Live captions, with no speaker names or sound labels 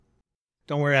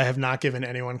Don't worry, I have not given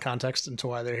anyone context into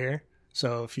why they're here.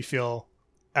 So if you feel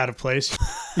out of place,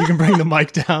 you can bring the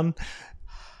mic down.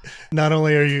 Not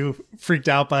only are you freaked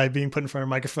out by being put in front of a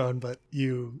microphone, but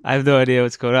I have no idea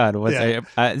what's going on.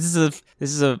 This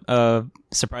is a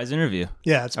surprise interview.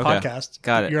 Yeah, it's a podcast.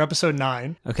 Got it. You're episode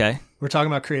 9. Okay. We're talking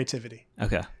about creativity.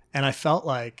 Okay. And I felt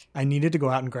like I needed to go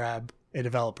out and grab a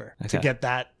developer to get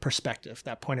that perspective,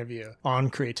 that point of view on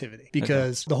creativity.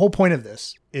 Because the whole point of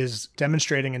this is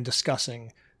demonstrating and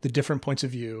discussing the different points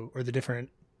of view or the different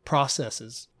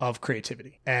processes of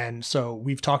creativity. And so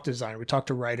we've talked to designers, we talked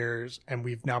to writers, and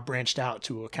we've now branched out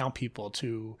to account people,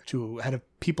 to head of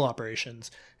people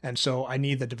operations. And so I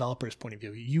need the developer's point of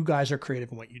view. You guys are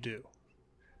creative in what you do,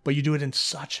 but you do it in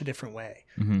such a different way.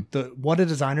 Mm-hmm. What a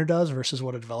designer does versus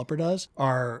what a developer does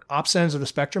are opposite ends of the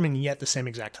spectrum, and yet the same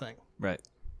exact thing. Right.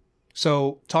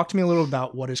 So talk to me a little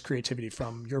about what is creativity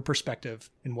from your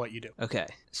perspective in what you do. Okay.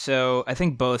 So I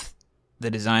think both the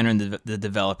designer and the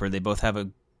developer, they both have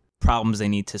problems they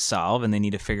need to solve, and they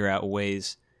need to figure out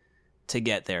ways to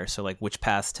get there. So like which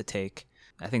paths to take.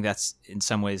 I think that's in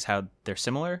some ways how they're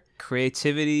similar.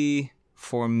 Creativity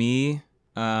for me,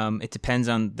 it depends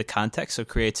on the context. So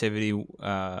creativity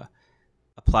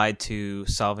applied to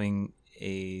solving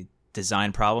a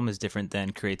design problem is different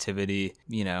than creativity,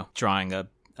 drawing a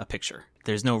picture.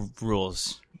 There's no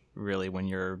rules really when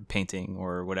you're painting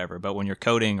or whatever, but when you're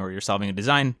coding or you're solving a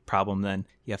design problem, then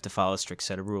you have to follow a strict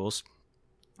set of rules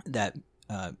that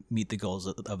meet the goals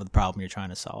of the problem you're trying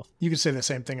to solve. You could say the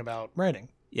same thing about writing.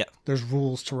 Yeah. There's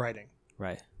rules to writing.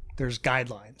 Right. There's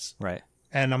guidelines. Right.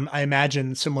 And I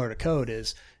imagine similar to code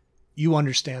is you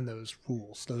understand those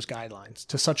rules, those guidelines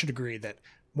to such a degree that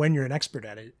when you're an expert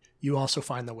at it, you also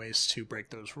find the ways to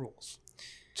break those rules,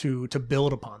 to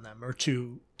build upon them, or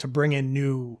to bring in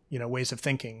new, ways of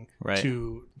thinking, right,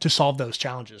 to solve those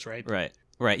challenges, right?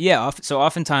 Right. Yeah. So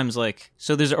oftentimes,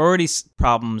 there's already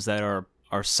problems that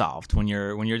are solved when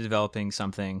you're developing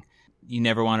something. You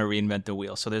never want to reinvent the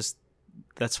wheel. So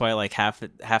that's why half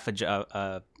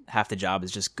the job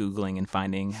is just Googling and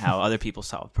finding how other people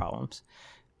solve problems.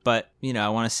 But I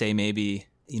want to say maybe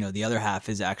the other half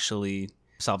is actually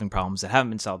solving problems that haven't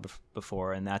been solved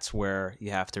before, and that's where you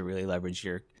have to really leverage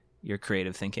your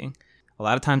creative thinking. A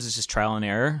lot of times it's just trial and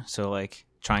error. So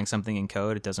trying something in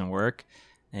code, it doesn't work,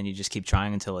 and you just keep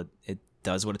trying until it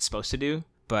does what it's supposed to do.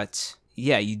 But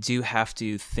yeah, you do have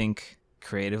to think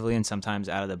creatively and sometimes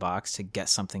out of the box to get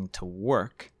something to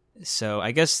work. So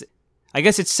I guess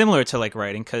it's similar to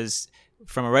writing, because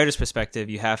from a writer's perspective,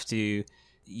 you have to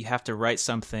write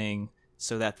something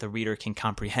so that the reader can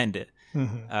comprehend it.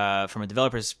 Mm-hmm. From a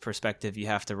developer's perspective, you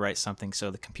have to write something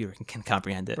so the computer can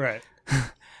comprehend it. Right.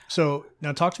 So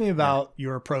now talk to me about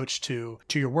your approach to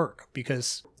your work,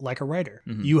 because like a writer,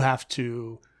 mm-hmm, you have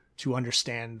to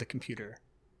understand the computer.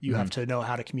 You mm-hmm have to know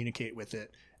how to communicate with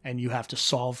it, and you have to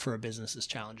solve for a business's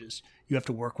challenges. You have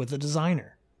to work with a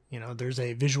designer. There's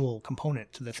a visual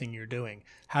component to the thing you're doing.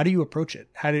 How do you approach it?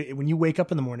 When you wake up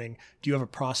in the morning, do you have a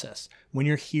process? When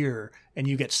you're here and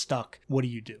you get stuck, what do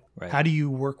you do? Right. How do you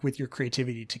work with your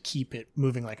creativity to keep it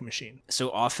moving like a machine?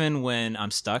 So often when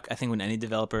I'm stuck, I think when any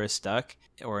developer is stuck,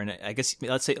 or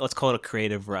let's call it a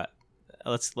creative rut.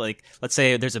 Let's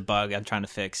say there's a bug I'm trying to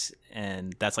fix,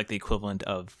 and that's the equivalent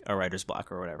of a writer's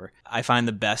block or whatever. I find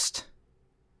the best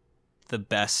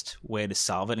way to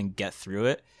solve it and get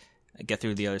through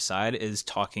the other side is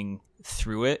talking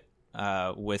through it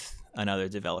with another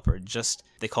developer.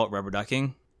 They call it rubber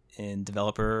ducking in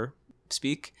developer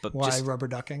speak. But why rubber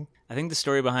ducking? I think the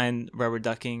story behind rubber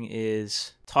ducking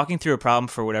is talking through a problem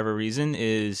for whatever reason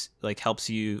is helps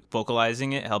you,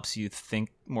 vocalizing it helps you think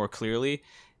more clearly.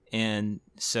 And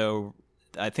so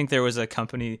I think there was a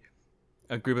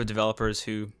group of developers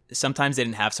who sometimes they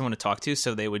didn't have someone to talk to,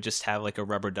 so they would just have a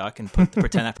rubber duck and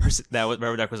pretend that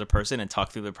rubber duck was a person and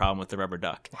talk through the problem with the rubber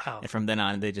duck. Wow. And from then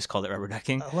on, they just called it rubber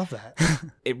ducking. I love that.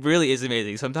 It really is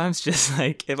amazing. Sometimes just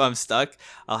if I'm stuck,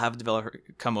 I'll have a developer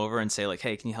come over and say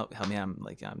hey, can you help me? I'm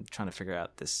trying to figure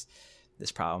out this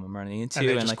problem I'm running into. And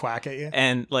they just quack at you?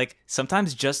 And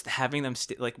sometimes just having them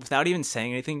without even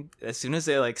saying anything, as soon as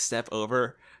they step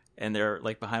over and they're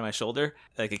behind my shoulder,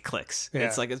 it clicks.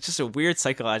 Yeah. It's just a weird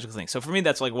psychological thing. So for me,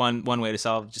 that's one way to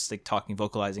solve, just talking,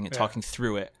 vocalizing it, talking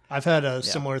through it. I've had a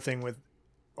similar thing with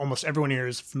almost everyone here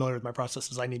is familiar with my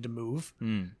processes. I need to move.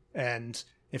 And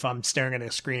if I'm staring at a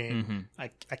screen, mm-hmm,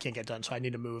 I can't get done. So I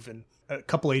need to move. And a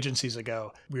couple agencies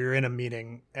ago, we were in a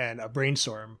meeting and a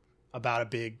brainstorm about a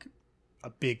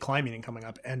big client meeting coming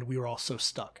up. And we were all so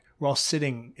stuck. We're all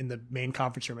sitting in the main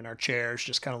conference room in our chairs,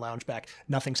 just kind of lounge back.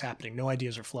 Nothing's happening. No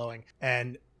ideas are flowing.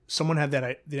 And someone had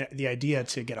the idea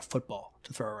to get a football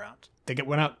to throw around. They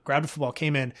went out, grabbed a football,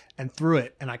 came in and threw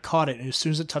it, and I caught it. And as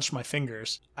soon as it touched my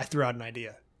fingers, I threw out an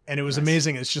idea. And it was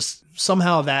amazing. It's just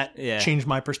somehow that changed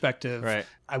my perspective. Right.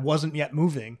 I wasn't yet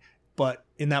moving, but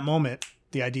in that moment,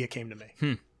 the idea came to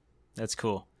me. That's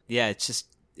cool. Yeah,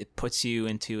 it puts you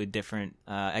into a different,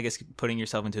 I guess putting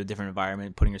yourself into a different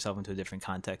environment, putting yourself into a different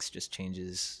context just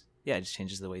changes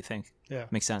the way you think. Yeah.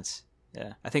 Makes sense.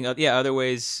 Yeah. I think, other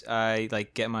ways I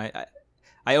like get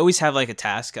I always have like a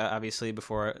task, obviously,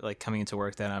 before like coming into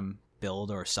work that I'm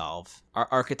build or solve.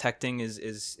 Architecting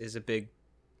is a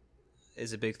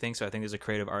big thing. So I think there's a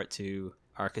creative art to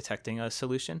architecting a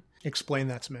solution. Explain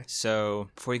that to me. So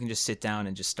before you can just sit down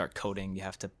and just start coding, you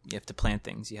have to plan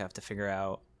things. You have to figure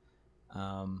out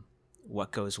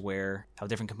what goes where, how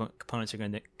different components are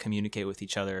going to communicate with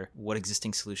each other, what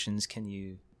existing solutions can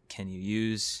you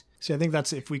use. See, I think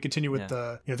that's, if we continue with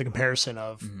the comparison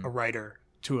of a writer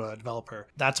to a developer,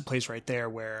 that's a place right there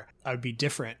where I would be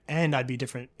different, and I'd be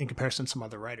different in comparison to some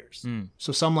other writers.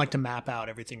 So some like to map out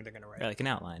everything they're going to write. Like an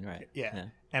outline, right? Yeah.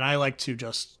 And I like to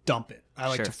just dump it. I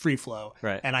like to free flow.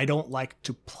 Right. And I don't like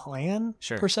to plan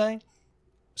per se.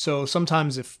 So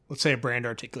sometimes if, let's say, a brand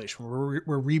articulation,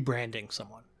 we're rebranding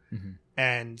someone,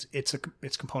 and it's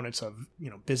components of,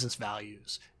 business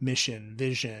values, mission,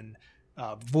 vision,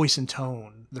 voice and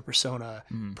tone, the persona,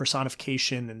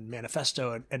 personification and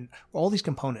manifesto, and all these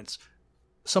components.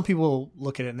 Some people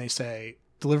look at it and they say,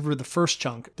 deliver the first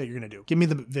chunk that you're going to do. Give me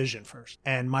the vision first.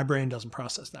 And my brain doesn't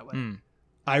process that way.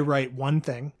 I write one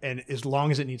thing, and as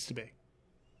long as it needs to be.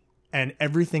 And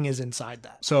everything is inside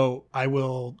that. So I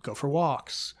will go for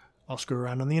walks. I'll screw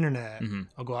around on the internet.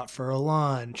 I'll go out for a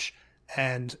lunch.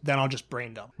 And then I'll just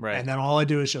brain dump. Right. And then all I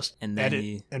do is just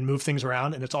edit and move things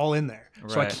around, and it's all in there.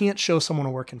 Right. So I can't show someone a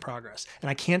work in progress, and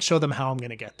I can't show them how I'm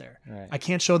going to get there. Right. I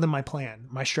can't show them my plan,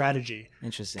 my strategy.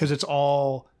 Interesting. Because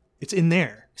it's in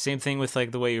there. Same thing with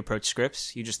like the way you approach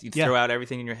scripts. You throw out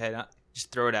everything in your head,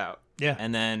 just throw it out. Yeah.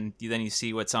 And then you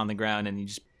see what's on the ground,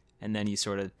 and then you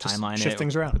sort of timeline shift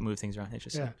things around, move things around.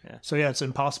 Interesting. Yeah. So it's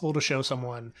impossible to show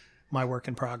someone my work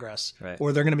in progress, right,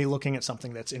 or they're going to be looking at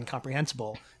something that's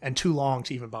incomprehensible and too long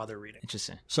to even bother reading.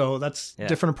 Interesting. So that's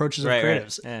different approaches of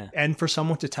creatives. Right. Yeah. And for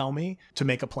someone to tell me to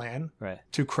make a plan, right,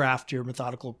 to craft your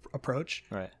methodical approach,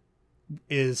 right,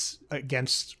 is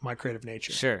against my creative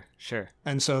nature. Sure.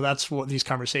 And so that's what these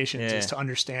conversations is, to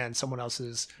understand someone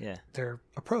else's their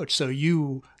approach. So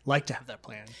you like to have that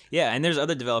plan. Yeah, and there's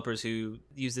other developers who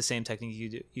use the same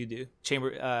technique you do.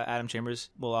 Adam Chambers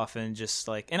will often just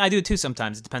like, and I do it too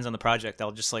sometimes. It depends on the project.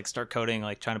 I'll just like start coding,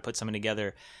 like trying to put something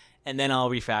together, and then I'll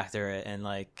refactor it and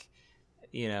like,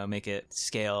 make it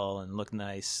scale and look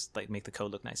nice, like make the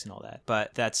code look nice and all that.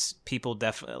 But that's, people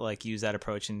definitely like use that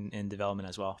approach in development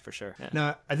as well, for sure. Yeah.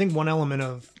 Now, I think one element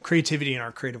of creativity in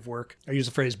our creative work, I use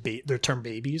the phrase, the term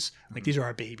babies. Like, these are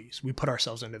our babies. We put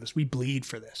ourselves into this. We bleed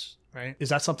for this, right? Is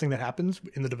that something that happens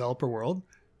in the developer world?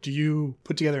 Do you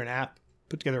put together an app,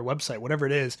 put together a website, whatever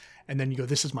it is, and then you go,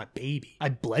 this is my baby. I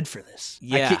bled for this.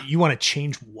 Yeah. You want to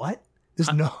change what?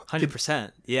 There's no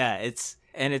 100%. Yeah. It's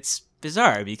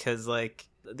bizarre because like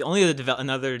only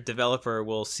another developer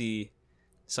will see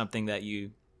something that you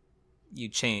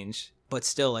change, but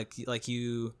still like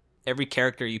every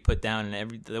character you put down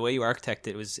and the way you architect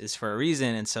it is for a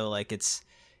reason. And so like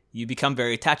you become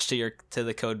very attached to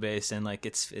the code base, and like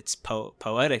it's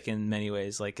poetic in many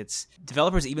ways. Like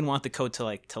developers even want the code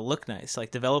to look nice. Like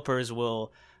developers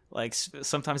will like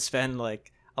sometimes spend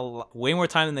like way more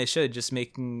time than they should just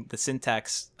making the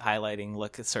syntax highlighting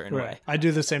look a certain way. I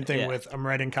do the same thing with, I'm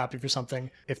writing copy for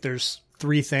something. If there's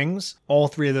 3 things, all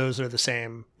 3 of those are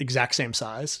the exact same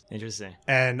size. Interesting.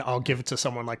 And I'll give it to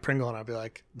someone like Pringle, and I'll be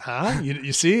like, huh?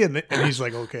 You see? And he's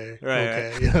like, okay.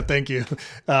 Right. Yeah, thank you.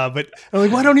 But I'm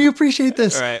like, why don't you appreciate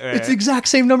this? Right. It's the exact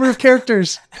same number of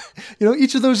characters.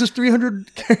 Each of those is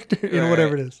 300 characters,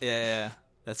 whatever it is. Yeah.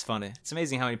 That's funny. It's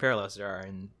amazing how many parallels there are.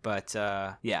 But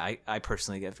I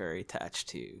personally get very attached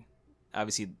to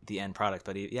obviously the end product,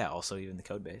 but also even the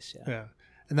code base. Yeah.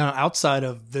 And now outside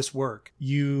of this work,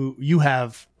 you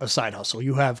have a side hustle.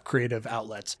 You have creative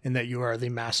outlets in that you are the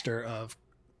master of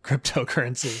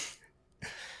cryptocurrency.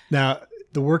 Now,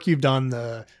 the work you've done,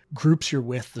 the groups you're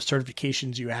with, the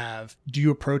certifications you have, do you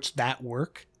approach that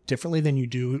work differently than you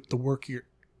do the work you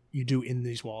do in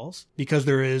these walls? Because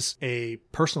there is a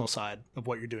personal side of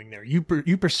what you're doing there. You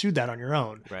pursued that on your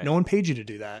own. Right. No one paid you to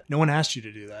do that. No one asked you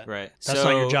to do that. Right. That's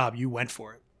not your job. You went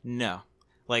for it. No.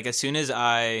 Like as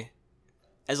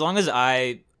long as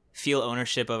I feel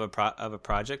ownership of a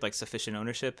project, like sufficient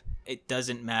ownership, it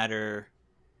doesn't matter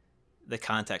the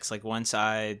context. Like once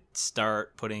I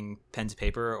start putting pen to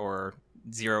paper or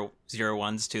zero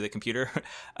ones to the computer,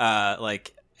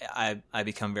 like I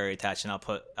become very attached, and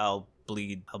I'll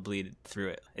bleed through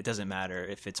it. It doesn't matter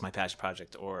if it's my passion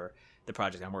project or the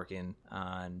project I'm working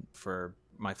on for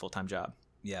my full-time job.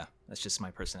 Yeah, that's just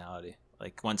my personality.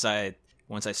 Like once I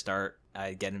start,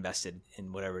 I get invested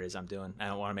in whatever it is I'm doing. I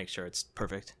don't want to make sure it's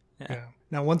perfect. Yeah.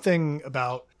 Now, one thing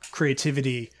about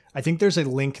creativity, I think there's a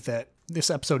link that this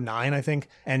episode 9, I think,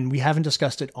 and we haven't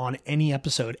discussed it on any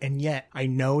episode. And yet I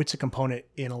know it's a component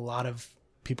in a lot of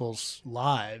people's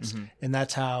lives. Mm-hmm. And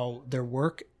that's how their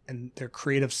work and their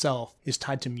creative self is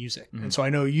tied to music. Mm-hmm. And so I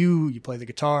know you play the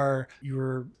guitar,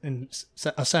 you're in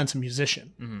a sense a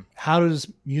musician. Mm-hmm. How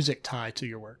does music tie to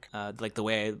your work? Like the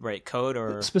way I write code,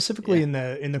 or specifically in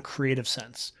the creative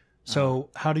sense. So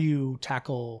how do you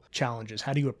tackle challenges?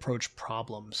 How do you approach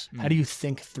problems? Mm-hmm. How do you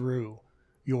think through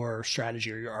your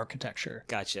strategy or your architecture?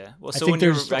 Gotcha. Well, I think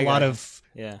there's a lot of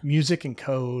music and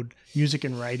code, music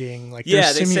and writing. Like they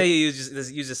say you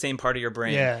use the same part of your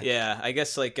brain. Yeah. I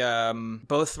guess like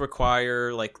both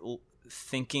require like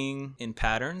thinking in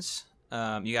patterns.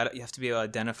 You have to be able to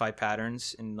identify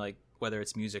patterns in like whether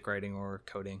it's music writing or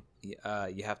coding.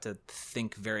 You have to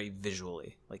think very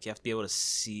visually. Like you have to be able to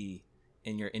see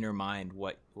in your inner mind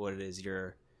what it is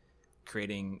you're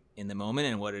creating in the moment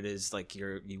and what it is like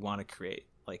you want to create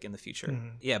like in the future. Mm-hmm.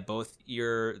 Yeah, both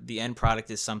the end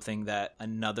product is something that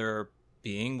another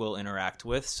being will interact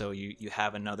with, so you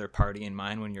have another party in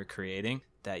mind when you're creating,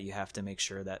 that you have to make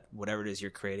sure that whatever it is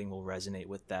you're creating will resonate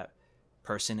with that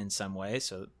person in some way.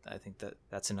 So I think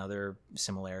that's another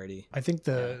similarity. I think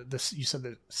you said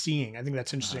the seeing, I think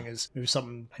that's interesting. Is maybe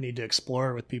something I need to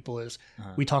explore with people is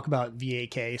we talk about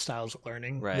VAK styles of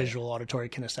learning, visual, auditory,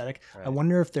 kinesthetic. I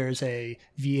wonder if there's a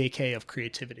VAK of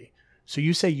creativity. So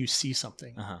you say you see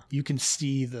something, you can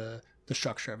see the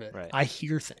structure of it. I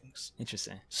hear things.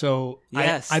 Interesting. So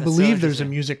I believe there's a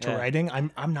music to writing.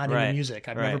 I'm not into music.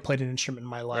 I've never played an instrument in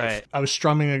my life. I was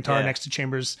strumming a guitar next to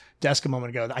Chambers' desk a moment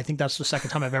ago. I think that's the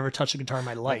second time I've ever touched a guitar in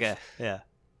my life. Okay. Yeah.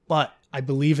 But I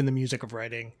believe in the music of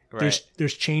writing.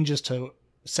 There's changes to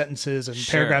sentences and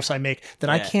paragraphs I make that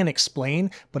I can't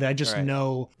explain, but I just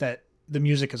know that the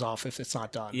music is off if it's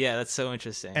not done. Yeah, that's so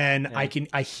interesting. And I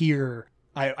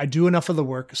do enough of the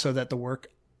work so that the work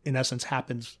in essence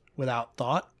happens without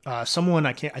thought. I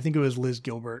think it was Liz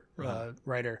Gilbert,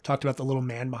 writer, talked about the little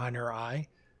man behind her eye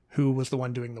who was the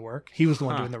one doing the work. He was the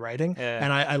one doing the writing. Yeah.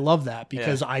 And I love that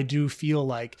because I do feel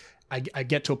like I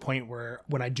get to a point where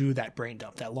when I do that brain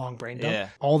dump, that long brain dump,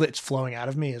 all that's flowing out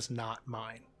of me is not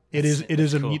mine.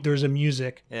 There's a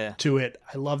music to it.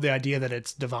 I love the idea that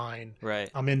it's divine.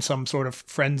 Right. I'm in some sort of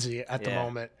frenzy at the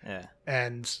moment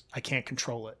and I can't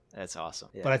control it. That's awesome.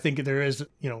 Yeah. But I think there is,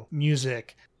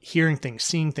 music, hearing things,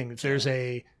 seeing things. There's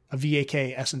a VAK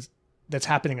essence that's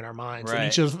happening in our minds. And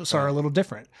each of us are a little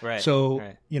different. Right. So,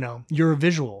 you're a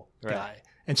visual guy.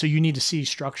 And so you need to see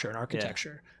structure and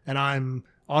architecture. And I'm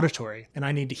auditory and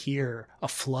I need to hear a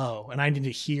flow and I need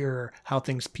to hear how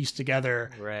things piece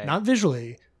together, not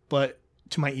visually, but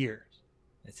to my ears.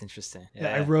 That's interesting.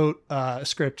 Yeah. I wrote a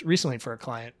script recently for a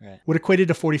client, what equated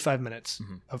to 45 minutes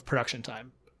of production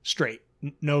time, straight,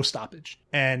 no stoppage.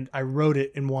 And I wrote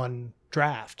it in one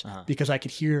draft because I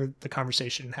could hear the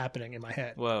conversation happening in my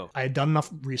head. Whoa. I had done enough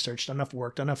research, done enough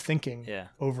work, done enough thinking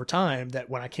over time that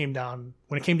when it came down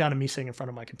to me sitting in front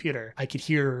of my computer, I could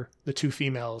hear the two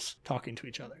females talking to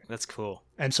each other. That's cool.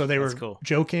 And so they were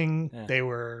joking, they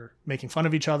were making fun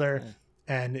of each other,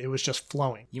 and it was just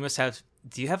flowing.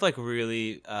 Do you have like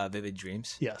really vivid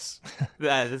dreams? Yes.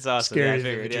 That's awesome. Scary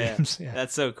vivid dreams. Yeah.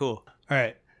 That's so cool. All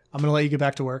right. I'm going to let you get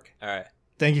back to work. All right.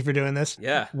 Thank you for doing this.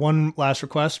 Yeah. One last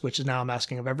request, which is now I'm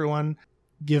asking of everyone.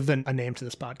 Give a name to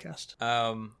this podcast.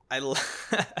 I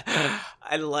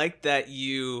like that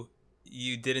you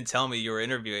didn't tell me you were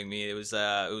interviewing me. It was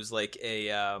like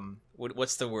a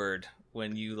what's the word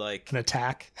when you like an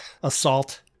attack,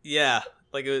 assault. Yeah,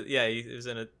 like it was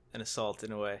an assault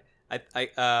in a way.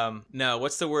 No,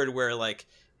 what's the word where like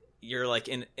you're like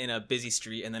in a busy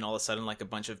street and then all of a sudden like a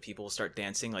bunch of people start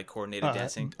dancing, like coordinated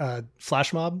dancing.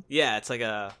 Flash mob? Yeah, it's like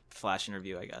a flash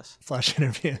interview, I guess. Flash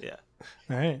interview. Yeah.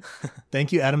 All right.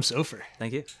 Thank you, Adam Sofer.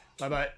 Thank you. Bye-bye.